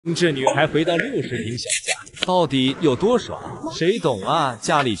这女孩回到60平小家，到底有多爽？谁懂啊？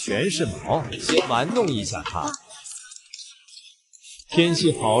家里全是毛，先玩弄一下她。天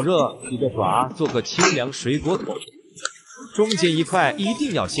气好热，洗个爪，做个清凉水果桶，中间一块一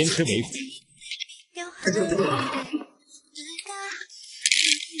定要先吃为主。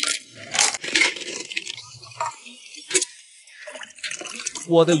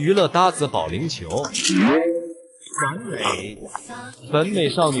我的娱乐搭子保龄球，完美，本美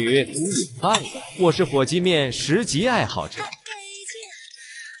少女独有范。我是火鸡面10级爱好者，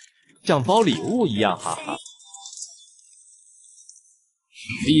像包礼物一样，哈哈。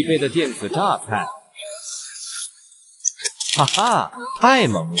必备的电子榨菜，哈哈，太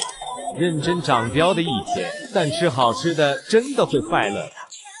猛了！认真长膘的一天，但吃好吃的真的会快乐的。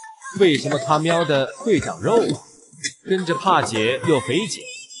为什么他喵的会长肉啊？跟着帕姐又肥姐。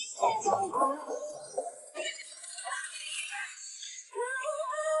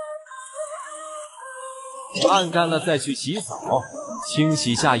按干了再去洗澡，清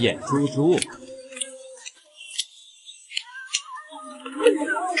洗下眼珠珠。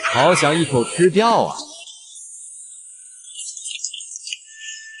好想一口吃掉啊！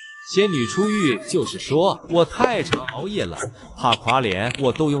仙女出浴就是说我太常熬夜了，怕垮脸，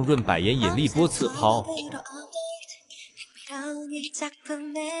我都用润百颜引力波刺抛。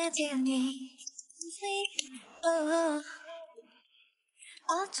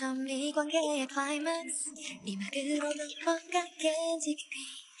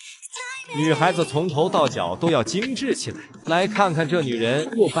女孩子从头到脚都要精致起来，来看看这女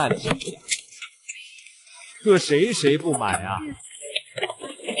人又扮了什么样，这谁不买啊？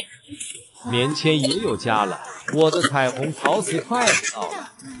棉签也有家了，我的彩虹陶瓷筷子到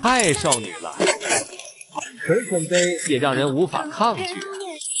了，太少女了，粉粉杯也让人无法抗拒。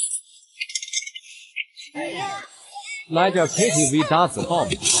来点 KTV 搭子爆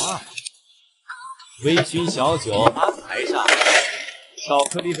米花，微醺小酒安排上。巧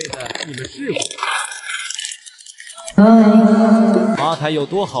克力味的，你们试过？吧台有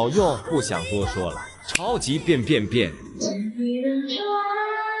多好用，不想多说了，超级变。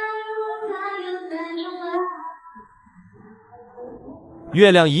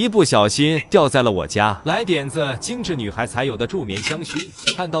月亮一不小心掉在了我家，来点子精致女孩才有的助眠香薰。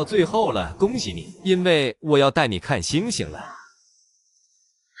看到最后了，恭喜你，因为我要带你看星星了。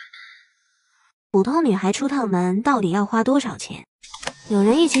普通女孩出趟门到底要花多少钱？有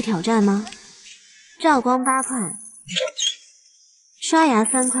人一起挑战吗？照光8块，刷牙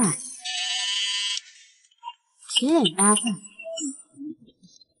3块，洗脸8块，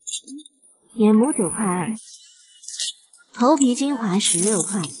眼膜9块2，头皮精华16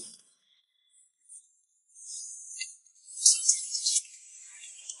块。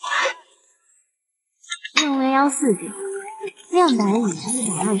用微腰49，亮白饮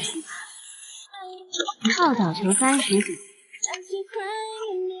120，泡澡球39。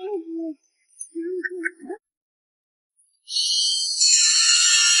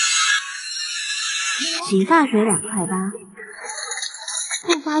洗发水2块8，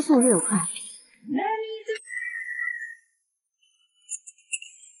护发素6块，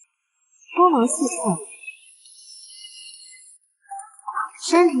锅毛4块，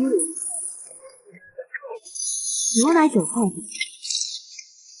身体乳，牛奶9块5，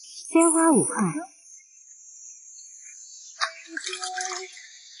鲜花5块，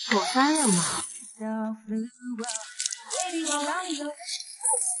果酸6毛。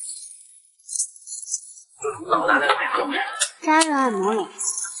加热按摩2次，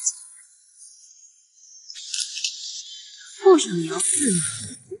护手油4毛，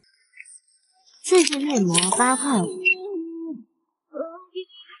自制面膜8块5，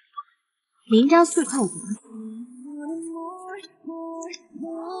凝胶4块5，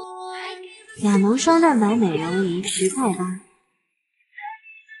雅浓双蛋白美容仪10块8。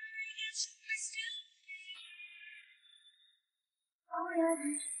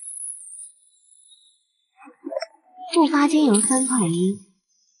护发精油3块1，8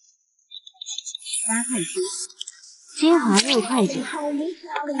块7，精华6块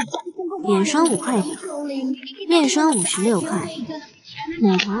9，眼霜5块9，面霜56块，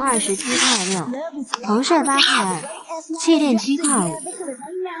美瞳27块6，防晒8块2，气垫7块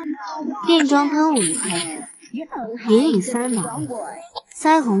5，定妆喷雾1块9，眼影3毛，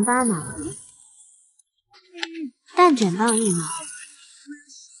腮红8毛，蛋卷棒1毛，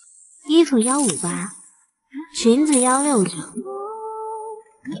衣服158。裙子169，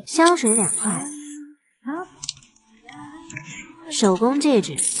香水2块，手工戒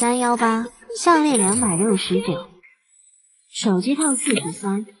指318，项链269，手机套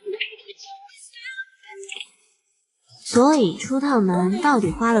43，所以出趟门到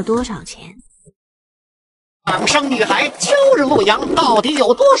底花了多少钱？养生女孩秋日牧羊到底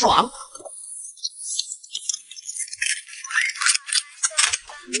有多爽？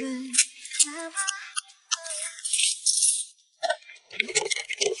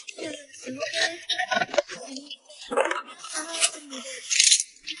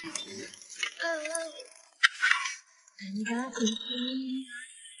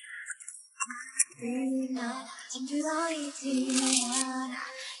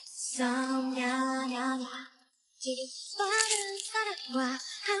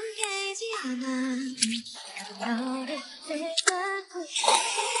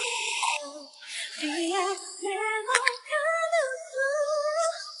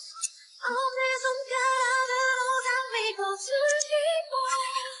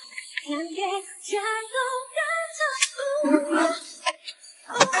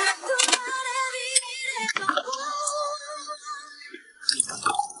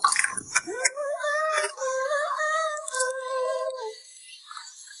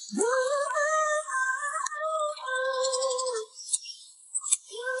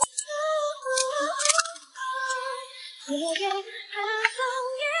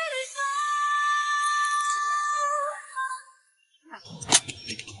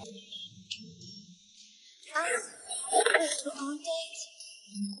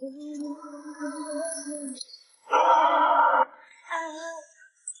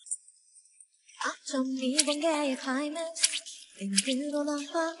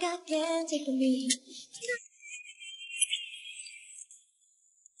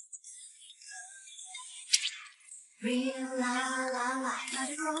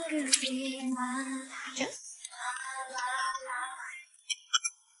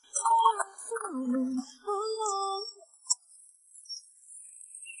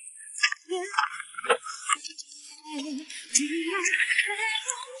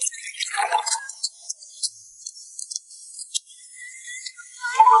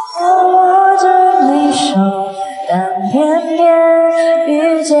握着你手，但偏偏遇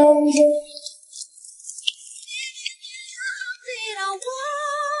见你。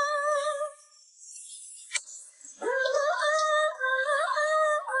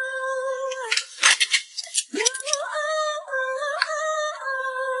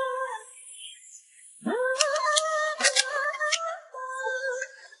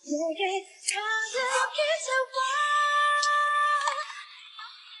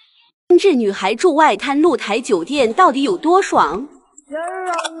精致女孩住外滩露台酒店到底有多爽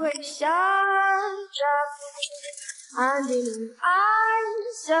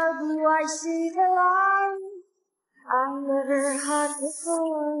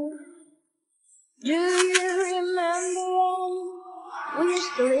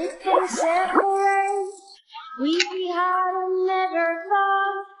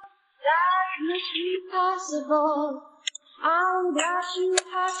？I'm glad you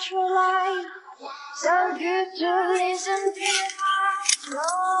had your life, so good to listen to my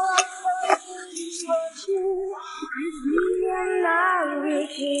love for you. With me and I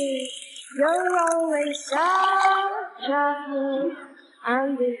with you, you're always such a fool.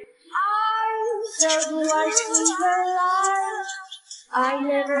 And I'm so glad to your life, I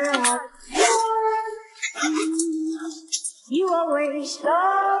never had more. You always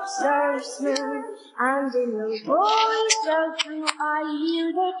talk so smooth, and in your voice so true, I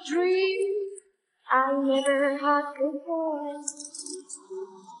hear the dream I never had before.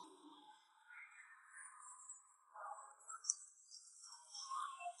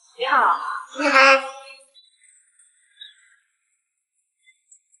 你好，你好。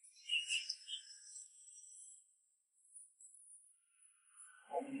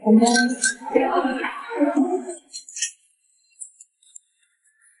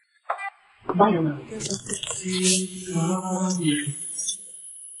帮友们。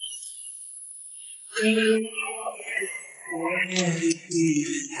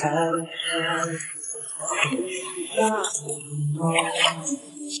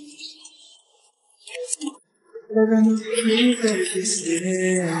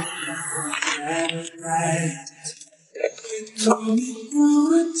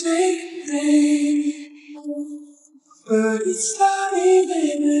But it's not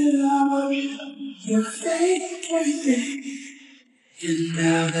even out. You're fake everything. And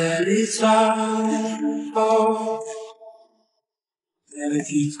now that it's all,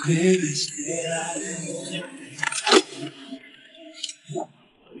 everything's clear as daylight.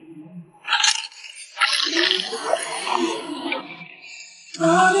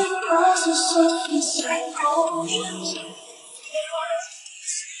 Running across the surface like oceans.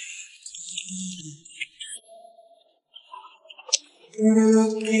 Didn't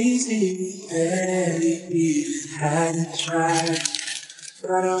look easy, baby, had to try.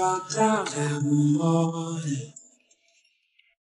 But I walked out in the morning.